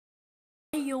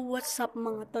Yo, what's up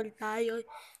mga tol? Tayo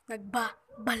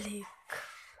nagbabalik.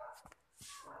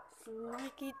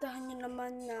 Nakikita nyo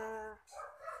naman na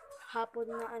hapon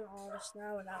na, oras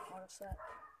na, wala akong oras na.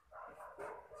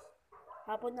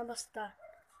 Hapon na basta.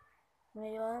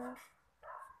 Ngayon,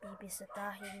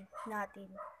 bibisitahin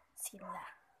natin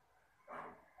sila.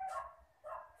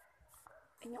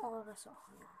 Yung oras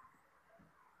ako.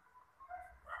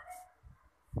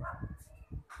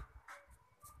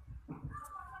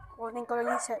 Kukunin ko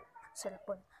lang yung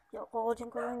cellphone. Kukunin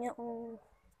ko lang yung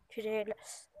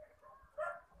chinelas.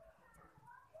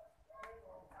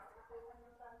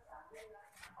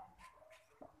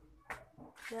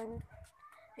 Yan.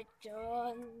 At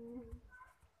yan.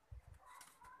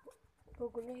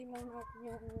 Guguluhin lang natin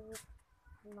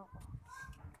yung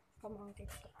pamangkin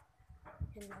ko.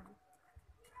 Yan lang.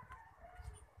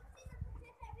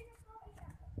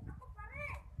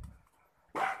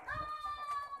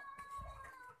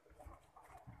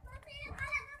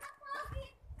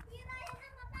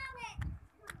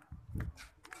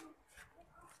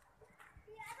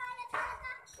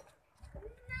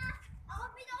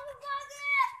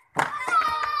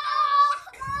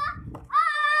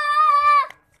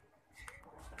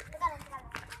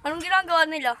 Anong ginagawa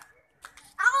nila?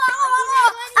 Ako!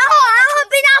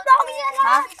 Pinapogi sila!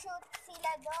 Ha? Shoot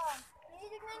sila doon.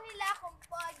 Tinitignan nila kung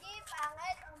pogi,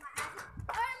 pangit, o maayos.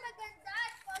 Or maganda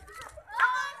at pogi sa buong.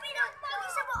 Ako ang pinagpogi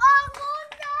sa buong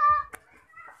mundo!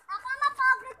 Ako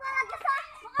mapogi talaga sa...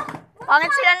 Pangit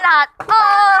silang lahat.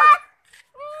 Oo!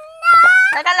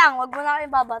 Teka lang, wag mo na kayo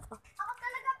babato. Ako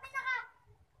talaga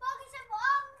pinaka-pogi sa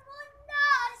buong mundo!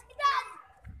 Alis ka dyan!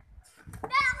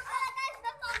 Pero ako talaga is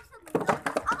the pogi sa mundo.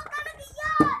 Ako talaga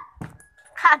yan!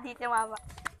 Ha, dito mama.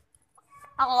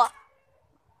 Ako.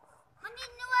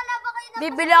 Maniniwala ba kayo na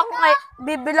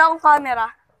Bibili akong camera.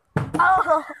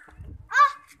 Oh.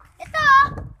 Ito!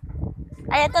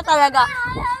 Ay, ito talaga.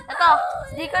 Ito.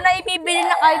 Di ko na ibibili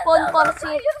ng iPhone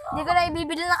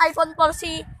 4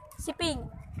 si Ping.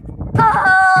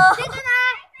 Oh. Dito na!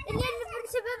 Inilibig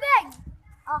si Bebeng!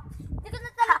 Oh, dito na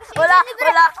talaga siya. Wala.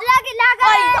 Lagi!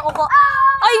 Ay, ako po.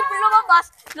 Ay,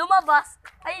 lumabas.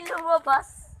 Ay,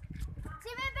 lumabas. Si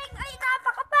Bebeng ay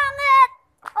napakapangit!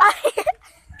 Ay.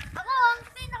 Ako ang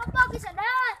pinakapogi sa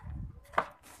lahat!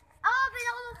 Ako ang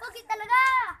pinakapogi talaga!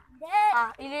 Hindi!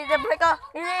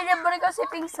 Ililibre ko si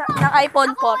Ping ng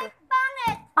iPhone 4.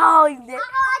 Pangit! Oh, hindi.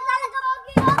 Ako ang talaga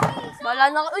pogi! Bahala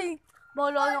na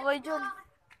kayo dyan.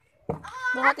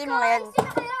 Buhatin mo ngayon. Sino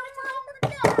kaya ang mga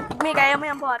tatlo? May, kaya mo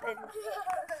yung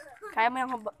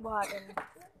buhatin.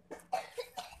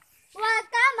 Huwag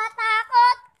ka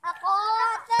matakot! Ako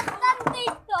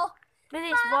nandito!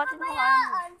 Bilis, buhatin mo kaya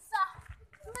mo.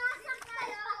 Masak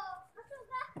tayo!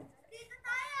 Dito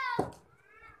tayo!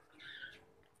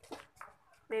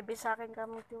 Baby, sa akin ka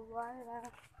magtiwala.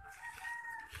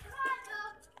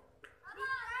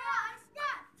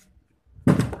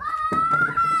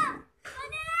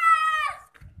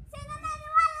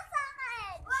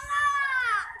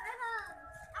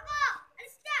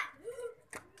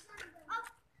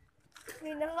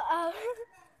 May naka-awin.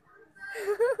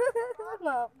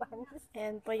 Mga fans.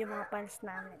 Ayan po yung mga fans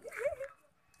namin.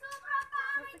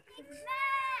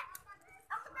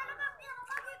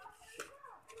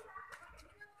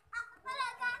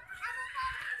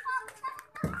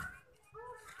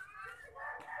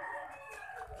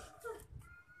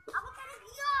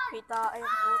 Kita ay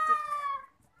putik.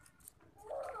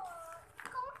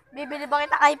 Bibili ba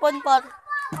kita iPhone 4?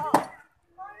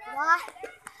 Wah!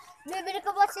 Bibili ko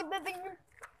ba si Bebeng ng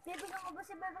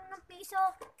piso?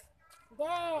 Hindi.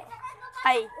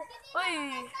 Ay.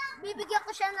 Uy. Bibigyan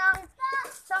ko siya ng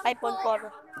iPhone 4.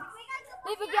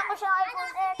 Bibigyan ko siya ng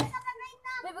iPhone X.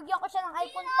 Bibigyan ko siya ng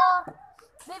iPhone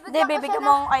 4. Hindi, bibigyan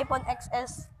mo ang iPhone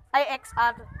XS. Ay,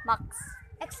 XR Max.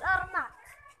 XR Max.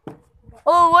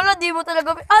 Oh, wala. Di mo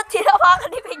talaga. Tinawakan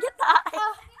ni Bigyan tayo.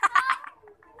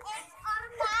 XR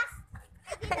Max?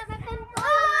 Hindi naman tempo.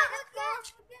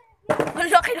 Ang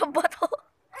laki ng bato.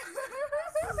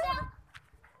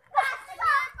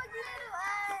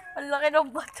 Ang laki ng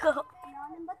bato.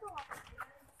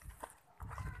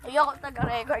 Ayoko,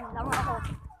 taga-record lang ako.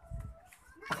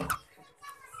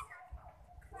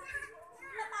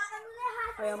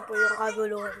 Ayan po yung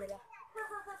kaguluhan nila.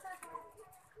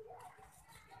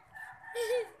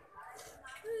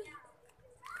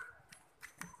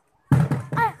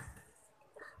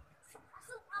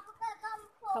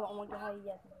 Tama ko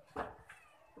mag-hayan.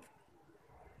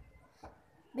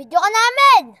 Video ka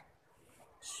namin!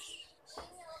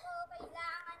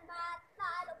 Kailangan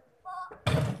matalo po.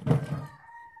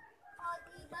 O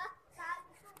diba?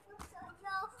 Sabi ko sa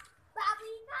inyo,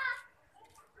 babi ka!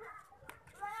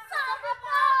 Sabi ko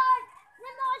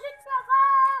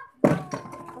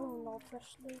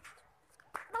flashlight.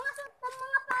 Mga suot ng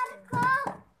mga pare ko.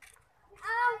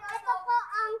 Ito po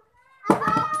ang,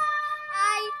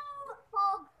 ay,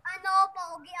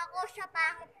 pogi ako, siya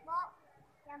pangit po.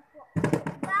 Yan po.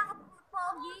 Bakit po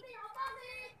pogi?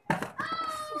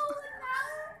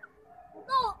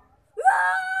 Ito.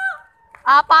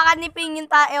 Apakan ni Ping yung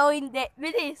tae o hindi.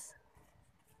 Bilis.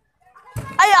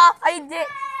 Ay, hindi.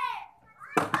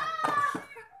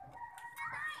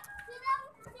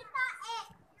 Si tae.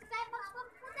 Kaya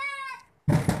pagpagpudet.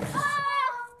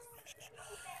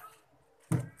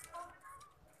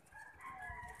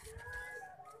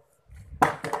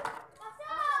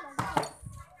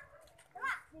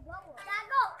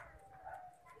 Gago.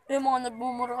 Yung mga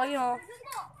nagmumura kayo.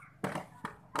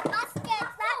 Basket.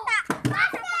 Bata.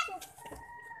 Basket.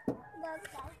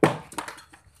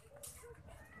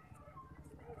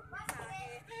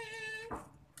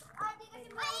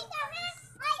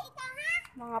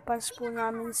 Mga fans po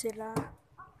namin sila.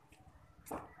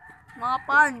 Mga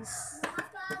fans.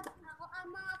 Ako ang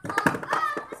mga pog.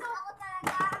 Ako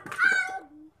talaga ang pog.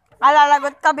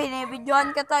 Alalagot ka, binibidyohan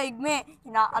ka to, Igme.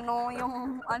 Inaano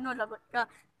yung, lagot ka.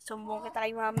 Sumbong kita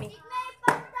kay mami. Sigmay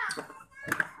panda.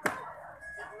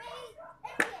 Sigmay.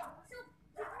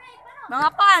 Sigmay pano. Mga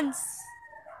fans.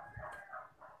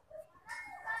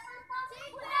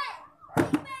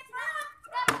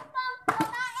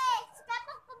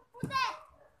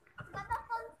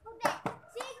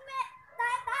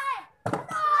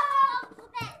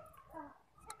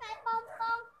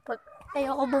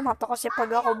 Ayoko bumato kasi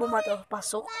pag ako bumato,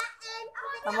 pasok.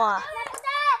 Tama.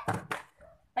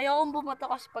 Ayoko bumato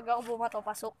kasi pag ako bumato,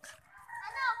 pasok.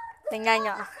 Tingnan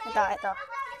nyo. Ito.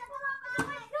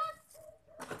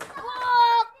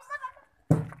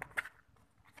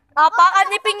 Apakan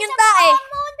ni Ping yung tae.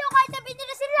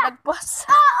 Nagpas.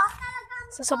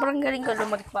 Sa sobrang galing ko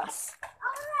lumagpas.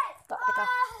 Ito.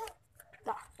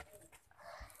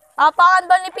 Apakan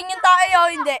ba ni Ping yung tae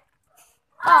o hindi?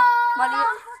 Mali.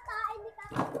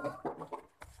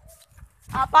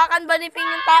 Apakan ba ni Ping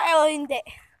yung tae o hindi?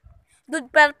 Dude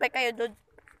perfect kayo,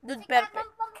 dude perfect.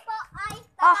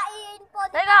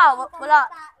 Teka, wala.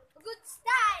 Good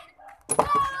style.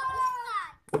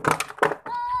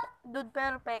 Dude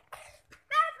perfect.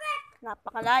 Perfect.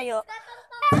 Napakalayo.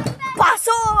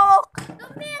 Pasok!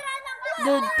 Tumira ng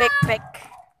Dude perfect.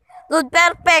 Dude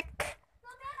perfect.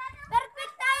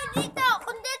 Perfect tayo dito.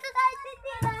 Kung dito tayo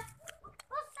titira.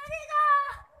 Basta dito.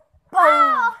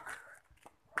 Boom!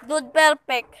 Dude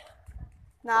perfect.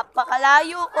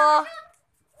 Napakalayo ko.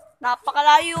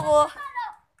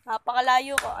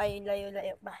 Napakalayo ko. Ay, layo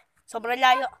ba? Sobrang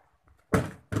layo.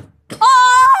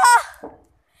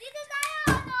 Dito tayo.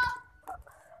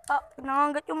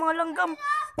 Nangangat yung mga langgam.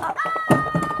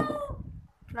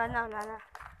 Wala na.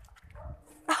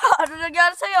 Ano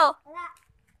nangyari sa'yo? Wala.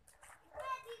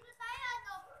 Dito tayo.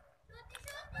 Suti.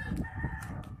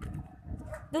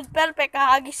 Dude, perfect.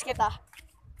 Kahagis kita.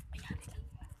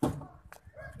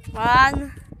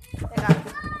 One. Teka.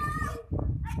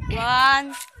 One.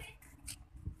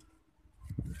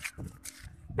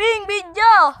 Ping,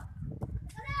 video!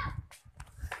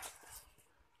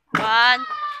 1,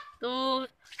 2,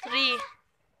 3.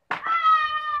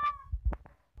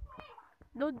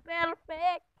 Dude,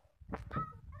 perfect.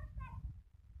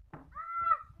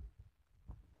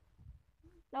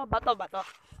 Bato. Perfect.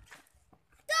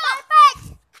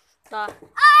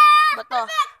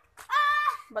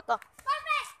 Bato.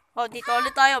 Perfect. Oh, dito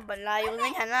ulit tayo. Balayo na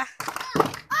yan, ha?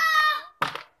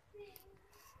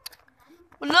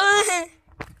 Wala eh.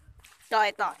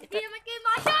 Ito. Hindi naman kayo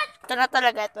makashot. Ito na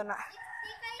talaga, ito na.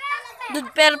 Hindi kayo talaga.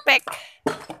 Dude, perfect.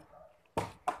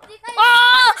 Hindi kayo.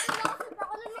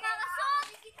 Ako lang makakasot.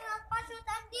 Hindi ka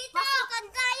pasutan dito. Pasutan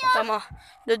tayo. Tama.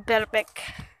 Dude, perfect.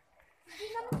 Hindi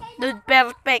naman kayo. Dude,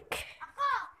 perfect. Ako.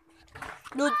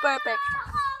 Dude, perfect. Ako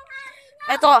ang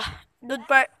hari Ito, dude,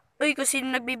 uy, kung sino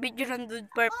nagbibideo ng dude,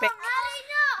 perfect.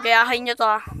 nyo. Gayahin nyo to,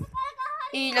 ha? Talaga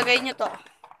hari. Ilagay nyo to.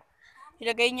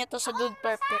 Ilagay nyo to sa dude,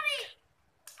 perfect.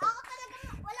 Ako talaga.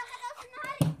 Wala ka daw sa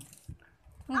hari.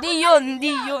 Hindi yun.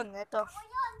 Ito. Ako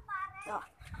yun, pare. Ito.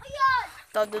 Ako yun.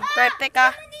 Ito, dude, perfect, ha?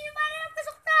 Hindi nyo pare ang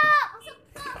pasok to. Pasok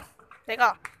to. Teka.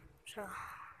 So,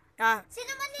 yan.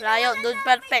 Sino man nila Layo, dude,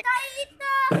 perfect. tayo dito.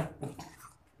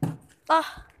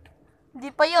 Hindi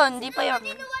pa yun.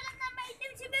 Ninuwalat na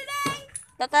maitim si Bebeng.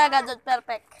 Ito talaga, dude,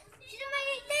 perfect. Sino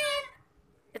maitim?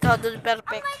 Ito, dude,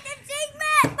 perfect. Maitim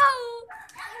segment.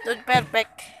 Dude,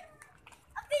 perfect.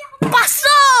 Ang pinaka-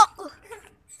 Pasok!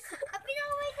 ang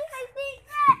pinakamaitim ay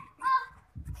segment.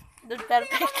 Dude,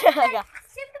 perfect talaga.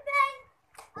 Si Bebeng.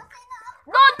 Okay na.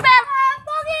 Dude, perfect!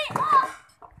 Pogi.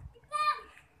 Isang.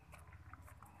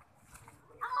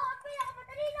 Ako ang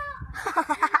pinakamadalino.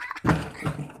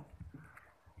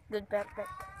 Dude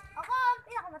perfect. Ako ang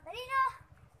pinakamatalino.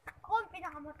 Ako ang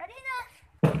pinakamatalino.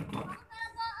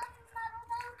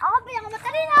 Ako ang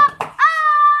pinakamatalino.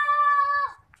 Ah!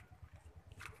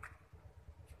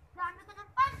 Dami ko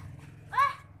ng pan.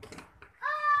 Ah!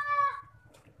 Ah!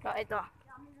 So, ito.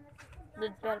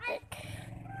 Dude perfect.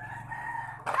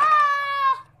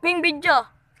 Ah! Ping video.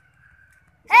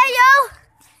 Hey, yo!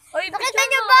 Oy, Nakita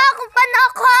niyo ba kung paano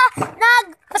ako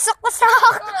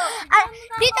nagpasok-pasok?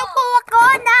 Dito po ako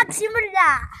nagsimula.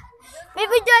 May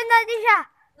video natin siya.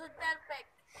 Dude perfect.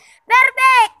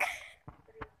 Perfect!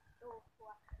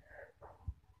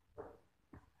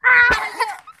 Ah!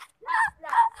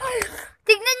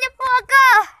 Tignan niyo po ako.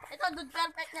 Ito, dude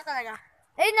perfect na talaga.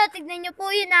 Ayun na, tignan niyo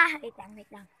po yun ah. Wait lang.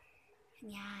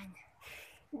 Yan.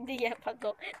 Hindi yan pa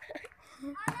to.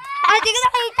 Di ko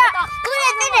nakita.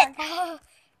 Ulit.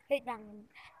 Wait lang.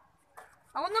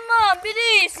 Ako naman,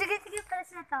 bilis! Sige,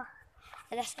 palas na to.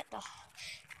 Palas na to.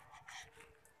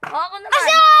 Ako naman.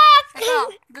 Asak! Ito,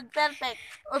 dude perfect.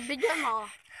 O, video mo.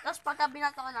 Tapos pagka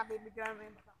binato ko na, bibidyoan mo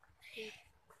yung mata. 3,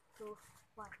 2,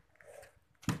 1.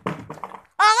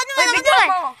 Ako Uy, naman, video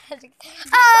mo!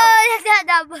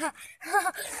 nagdadaba.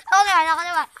 Ako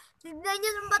naman. Tignan nyo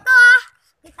ng bato ah.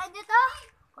 Kita nyo to?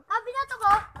 Pagka binato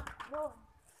ko. Boom.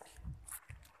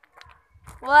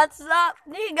 What's up,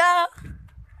 nigga?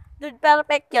 Dude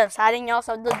perfect yun. Saling niyo ako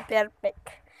sa dude perfect.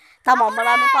 Tama,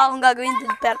 marami pa akong gagawin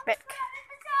dude perfect.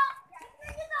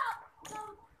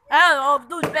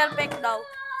 Dude perfect daw.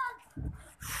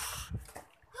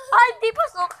 Ay, di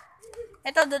pasok.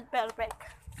 Ito, dude perfect.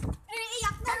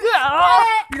 Iiyak na.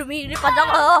 Lumilipad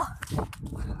ako.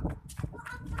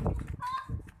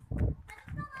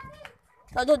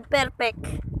 Ito, dude perfect.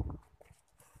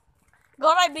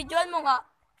 Goray, videoan mo nga.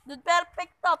 Dude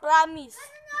perfect to, promise.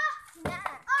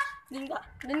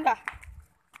 Dun ka.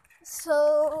 So,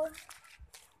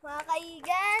 mga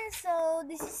kaigan, so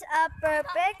this is a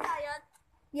perfect.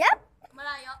 Yep,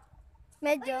 Malayo.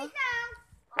 medyo.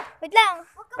 Wait lang.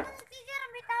 Huwag ka muna tigil,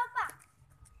 may tao pa.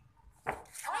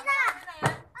 Okay na.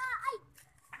 Ay.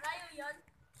 Malayo yun.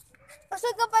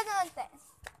 Usog ka pa noon, te.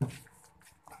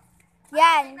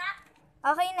 Yan.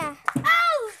 Okay na.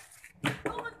 Ow!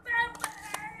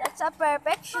 That's a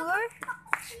perfect, sure.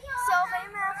 So, okay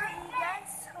mga kaigan.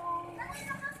 So,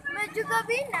 medyo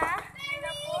gabi na.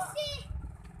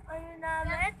 Ano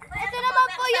namin? Ito naman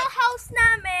po yung house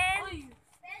namin. Uy.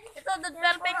 Ito, dude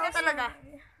perfect na talaga.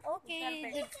 Okay,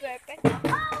 that's perfect.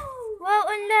 Wow,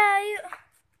 ang layo.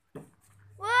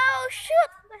 Wow,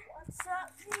 shoot! What's up,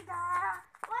 Nida?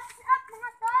 What's up,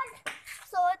 mga tol?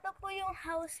 So, ito po yung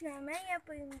house namin. Yan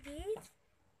po yung gate.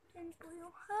 Yan po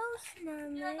yung house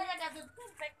namin. Talaga, dude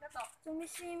perfect na to. So, may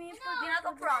swimming po Hindi na dito.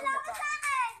 to prom.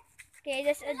 Okay,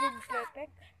 that's a good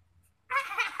perfect.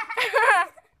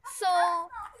 So,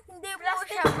 hindi po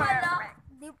siya perfect.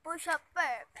 Hindi po siya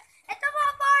perfect. Ito po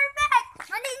perfect!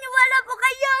 Maniniwala po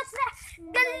kayo sa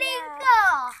galing ko!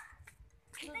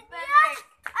 Dude perfect.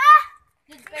 Ah!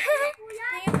 Dude perfect.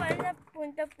 Hindi pa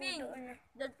napunta po Ping. doon.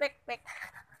 Dude perfect.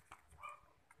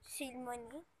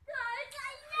 Silmoni.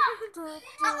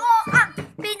 Ako ang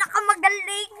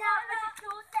pinakamagaling na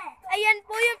Ayan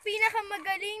po yung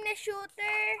pinakamagaling na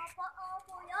shooter.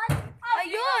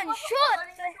 Ayun, shoot!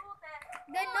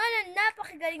 Ganon ang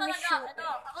napakagaling na Talaga, shooter. ito.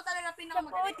 Ako talaga Siya po,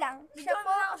 pinakamagaling. wait lang. Siya Video po,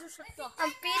 mo na ako sushoot to.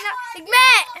 ang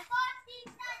Igme!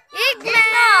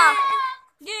 Igme!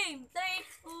 Game! 3,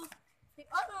 2,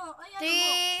 ano? Ayan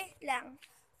mo. 3 lang.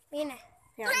 Yun na.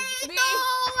 Yan. 3, 2, 1,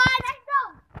 3, let's go!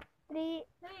 3,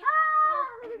 2,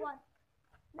 1.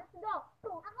 let's go.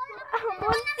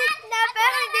 Muntik na,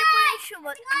 pero hindi po yung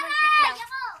shoot. Muntik lang.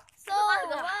 So,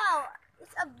 wow.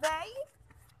 It's a very...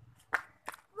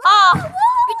 Oh!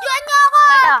 Videoan niyo ako!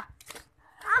 Teka.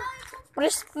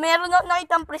 Meron na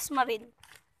nakitang prisma rin.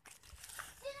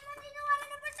 Sino man tinawalan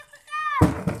na pasok ka?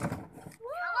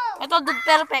 Ito, dude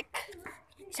perfect.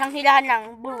 Isang hilahan lang.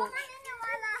 Boom.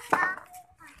 Naniniwala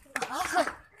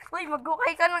Uy,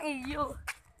 mag-ukay ka ng iyo.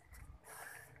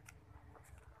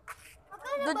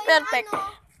 Magkano Dude ba yung perfect. ano?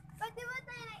 Pwede ba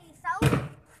tayo ng isaw?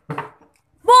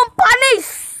 Boom! Panis!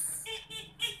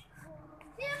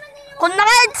 Sino man tinawalan Kung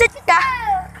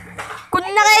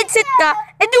naka-headset ka,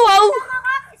 edi wow!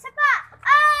 Isa pa!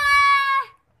 Ah!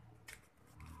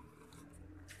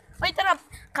 Uy, tara,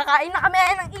 kakain na kami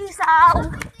ng isaw.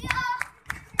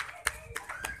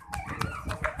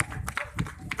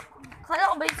 Kala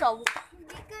ko ba isaw?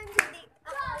 Hindi.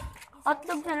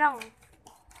 Hotdog na lang.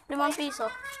 5 piso.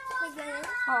 Sige.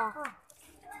 Oh.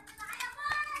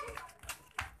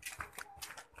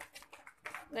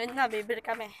 Ngayon na, bibili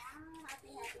kami.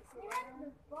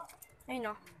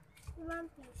 Ayun o.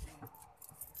 5 piso.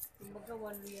 Kumbaga,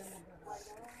 walo yan.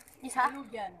 Isa? Ano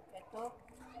dyan? Ito?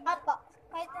 Apo.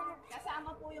 Kahit ano. Kasama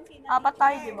po yung Apat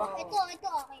tayo, di ba? Ito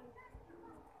akin.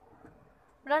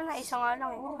 Wala na, isa nga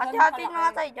lang eh. Hati-hati na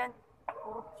nga tayo dyan.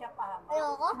 puro siya pa.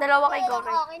 Ayoko. Dalawa kay Ayoko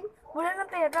Goren. akin. Wala na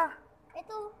pera.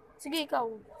 Ito. Sige, ikaw.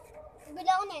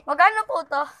 Bila ko na ito. Magkano po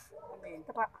to?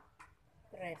 Ito pa.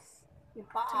 Tres. Yung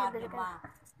paa, Sige, dali diba?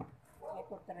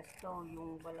 Ito tres to,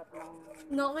 yung balat ng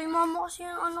No, kay mama kasi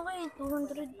yung ano kay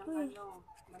 200 ko eh.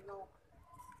 manok.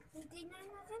 Tingnan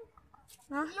natin.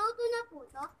 Ha? Luto na po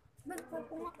to.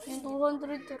 Yung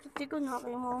 230 ko na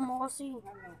kay mama kasi.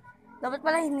 Dapat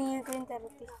pala hiningin ko yung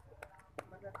 30.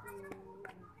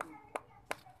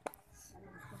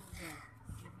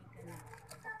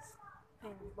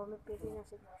 Ayun, bumipili na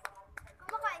sila.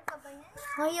 Kumakain ka ba yan?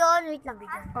 Ngayon, wait lang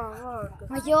bigyan. Ah, wag.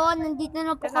 Ngayon, nandito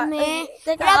na po Teka, kami.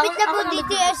 teka, Malapit na ako po na dito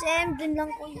mag- SM. Dun lang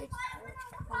po yun.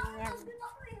 Yan.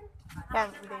 Yan,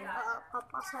 hindi.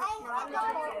 Kapasal Ay, na.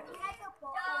 ito po.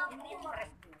 Ito po.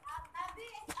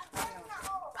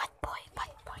 Bad boy,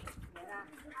 bad boy.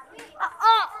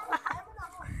 Oo.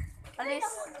 Alis.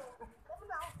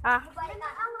 Ah,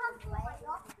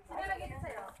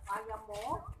 Kaya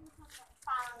mo?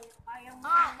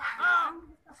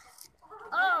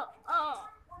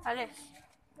 alis.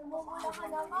 Namumula ka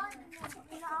naman.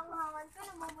 Pinaanghangan ka.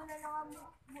 Namumula lang ang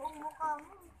buong mukha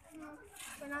mo.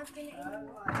 Panahon pinainin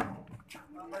mo.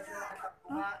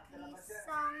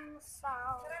 Isang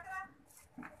saw.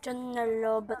 Diyan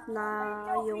nalobat na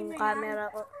yung camera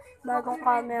ko. Bagong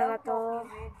camera to.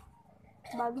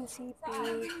 Bagong CP.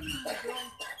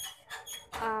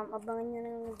 Abangan nyo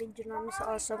na yung video namin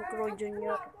sa Awesome Crow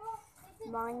Junior.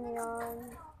 Abangan nyo yun.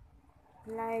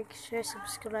 Like, share,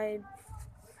 subscribe.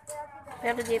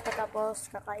 Pero di pa tapos,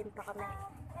 kakain pa kami.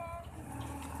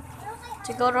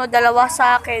 Siguro dalawa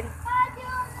sa akin.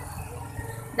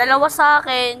 Dalawa sa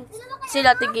akin.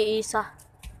 Sila tigi-isa.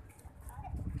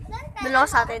 Dalawa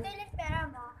sa atin. Pilit pera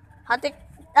mo. Hati,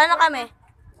 ano kami?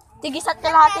 Tigisat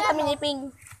kalahati kami ni Ping.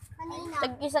 Kanina.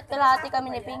 Tigisat kalahati kami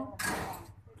ni Ping.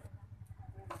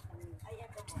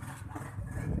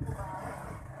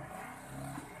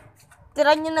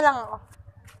 Tira nyo na lang ako.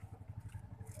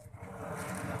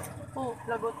 Oh,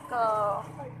 lagot ka.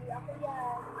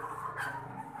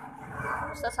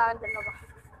 Basta sa akin dalawa.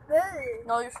 Well,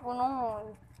 Noise ko nun.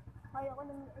 kaya ko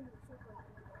naman ayusin ko.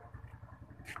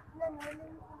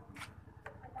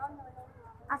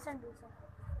 Asan dito?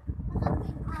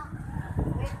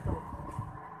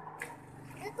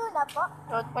 Ito na po.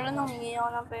 Dapat pala nung humingi ako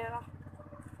ng pera.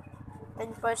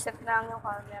 10% lang yung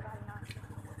camera na.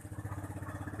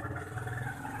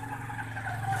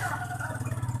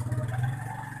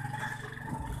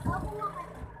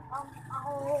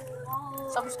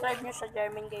 Subscribe nyo sa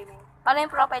German Gaming. Paano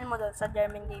yung profile mo doon sa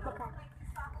German Gaming?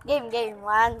 Game.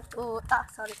 1, 2,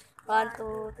 sorry. 1,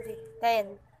 2, 3,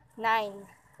 10, 9,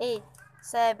 8,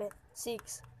 7,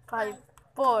 6, 5,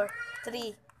 4,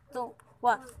 3, 2,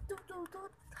 1.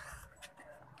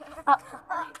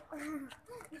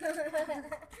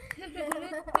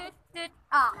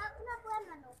 Na po ang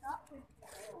manuto.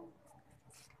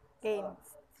 Game.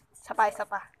 Isa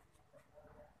pa.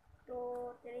 2,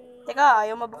 3. Teka,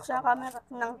 ayaw mabuksan ang camera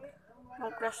ng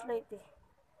flashlight eh.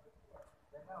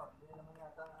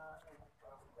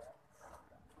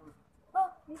 Oh,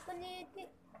 may paliti.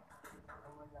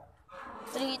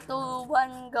 3, 2,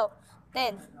 1, go.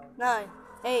 10, 9,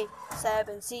 8,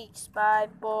 7, 6, 5,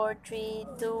 4, 3,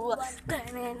 2,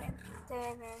 1.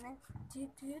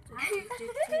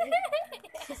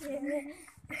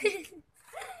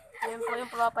 Yan po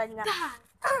yung profile na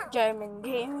German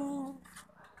Gaming.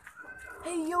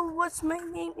 Hey yo, what's my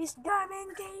name is German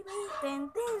Gaming. Ten.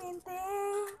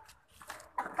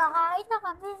 Kakain na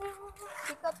kami.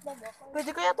 Sikat na ba? Pwede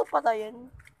kaya ito patayin?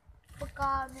 Pagka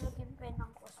nilagyan pa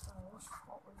ng customers.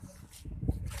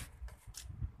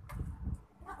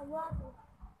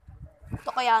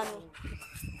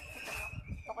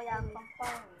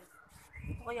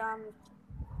 Tokoyami.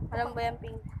 Alam ba yan,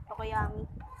 Ping? Tokoyami.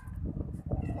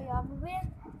 Kaya mo ba yan?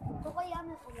 Ito kaya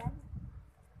mo po yan?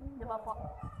 Di ba po?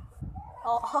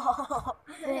 Oo.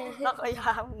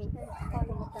 Tokoyami.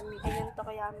 Ayun,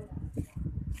 Tokoyami.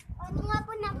 Ano nga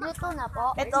po na? Luto na po.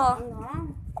 Ito.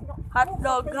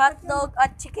 Hotdog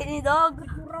at chicken dog.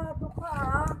 Sigurado ka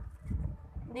ah.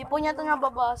 Hindi po niya ito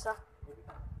nababasa.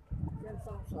 Yan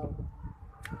sausaw.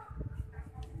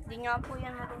 Hindi nga po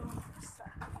yan nababasa.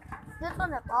 Luto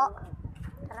na po.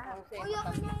 Tara. Kuya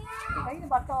ko na yan. Kayo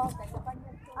ba to? Kayo ba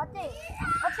niya to? Ate.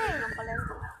 Ang pala yun.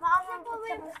 Maangang po ba?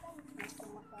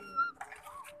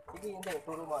 Sige, hindi.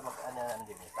 Turo mo ano ang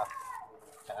dito.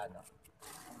 Sa ano?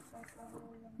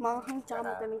 Manghang tsaka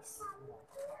matamis.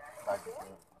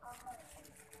 Barbecue.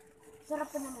 Sarap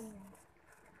pa naman yan.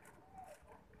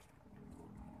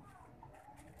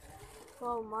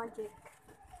 Wow, magic.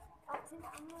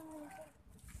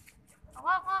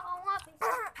 Ako nga.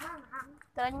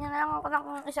 Try niya na lang ako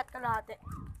ng isa't kalahati.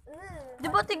 Di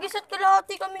ba tig-isa't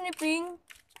kalahati kami ni Ping?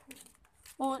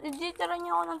 Oh, hindi try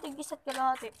niya ako ng tig-isa't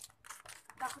kalahati.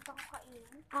 Bakit ako kainin?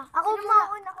 Ako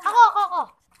Ako.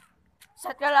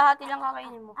 Isa't kalahati lang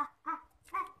kakainin mo.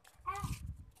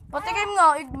 Patikim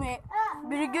nga, Igme.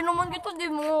 Binigyan naman kita, di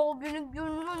mo ako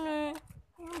binigyan nun eh.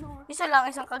 Isa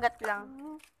lang, isang kagat lang.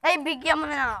 Ay, bigyan mo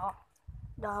na lang ako.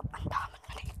 Dapat, dapat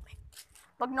na Igme.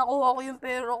 Pag nakuha ko yung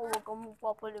pera ko, huwag kang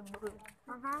magpapalibre.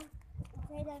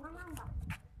 Okay lang.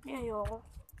 Hindi, ayoko.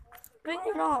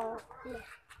 Pingin lang ako.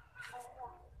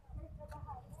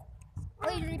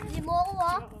 Uy, libre mo ako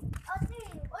ah. Ate,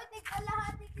 uy,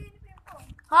 tigkalahati kinipin ko.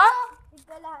 Ha?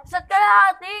 Tigkalahati. Isa't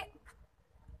kalahati?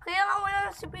 Kaya nga wala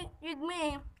na si Igme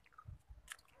eh.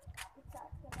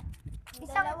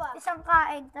 Isang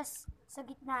kain, tas sa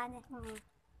gitna niya.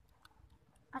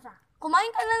 Asa?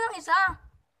 Kumain ka na ng isa.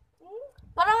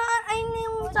 Parang ayun na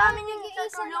yung sa amin yung isa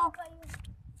tulo.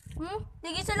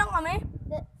 Tig-isa lang kami?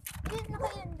 Yun,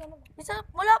 nakayan. Ganun. Isa,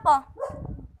 wala pa.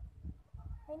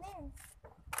 Okay na yun.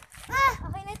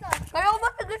 Okay na ito. Kaya ko ba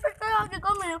tig-isa kalahati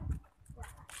kami?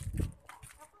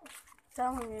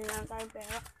 Saan mo nila lang tayong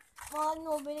pera?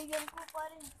 Ano, binigyan ko pa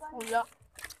rin. Wala.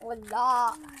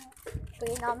 Wala.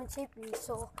 Pagin namin sa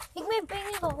piso. Higme,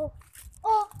 pingin ko.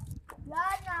 Oh, wala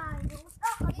na.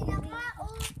 Kanina nga,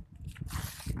 oh.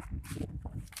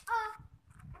 Oh,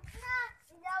 na.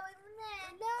 Ilawin mo na.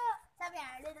 Hello. Sabi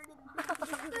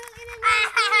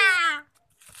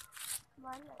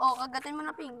Oh, kagatin mo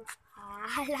na Ping.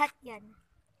 Lahat yan.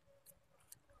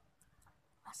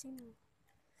 Asin.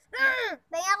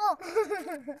 Kaya ko.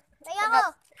 Kaya ko.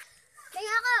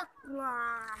 Kaya ko.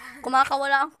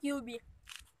 Kumakawala ang QB.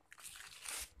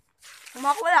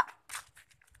 Kumakawala.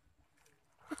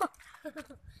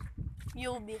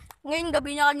 QB. Ngayon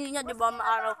gabi na kanina, di ba?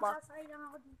 Maaraw pa. Sasakay lang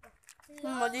ako dito.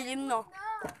 Madilim no.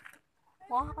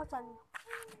 Makakasan.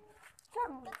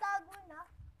 Saan? Tatago na.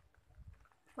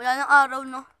 Wala nang araw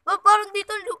no. Oh, parang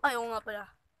dito. Ayaw nga pala.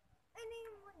 Ay, na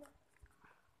yung muna.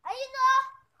 Ayun o.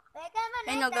 Teka man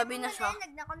Ay, no, gabi na siya.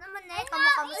 Nagnako naman eh.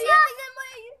 Kamukha mo siya. Tignan mo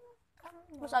yun.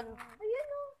 Saan? Ayun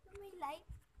o. May light.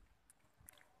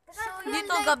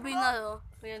 Dito gabi na no.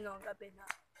 Ayan no, gabi na.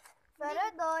 Pero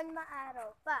doon maaraw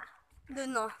pa.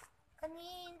 Doon no.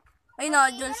 Kanin. Ay no,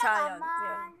 dyan siya yan.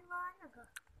 Yan. Maliwanag ah.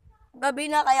 Gabi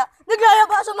na kaya.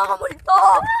 Naglalaba sa mga multo!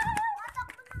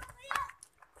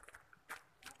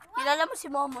 Kilala mo si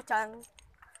Momo Chang?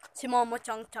 Si Momo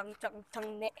Chang Chang Chang Chang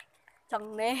Ne.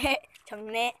 Chang Ne. Chang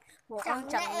Ne. Mukhang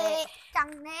Chang Ne.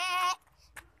 Changne.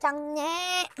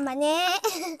 Changne. Mane.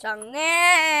 Chang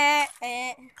Ne.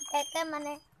 Ete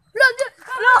mane.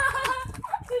 Hala!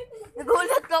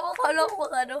 Nagulat ako. Kala ko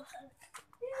ano.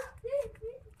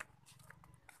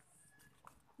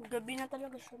 Gabi na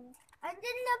talaga siya.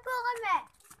 Andyan na po kami.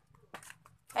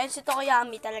 Ayun si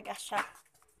Tokoyami talaga siya.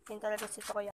 Yun talaga si Tokoyami.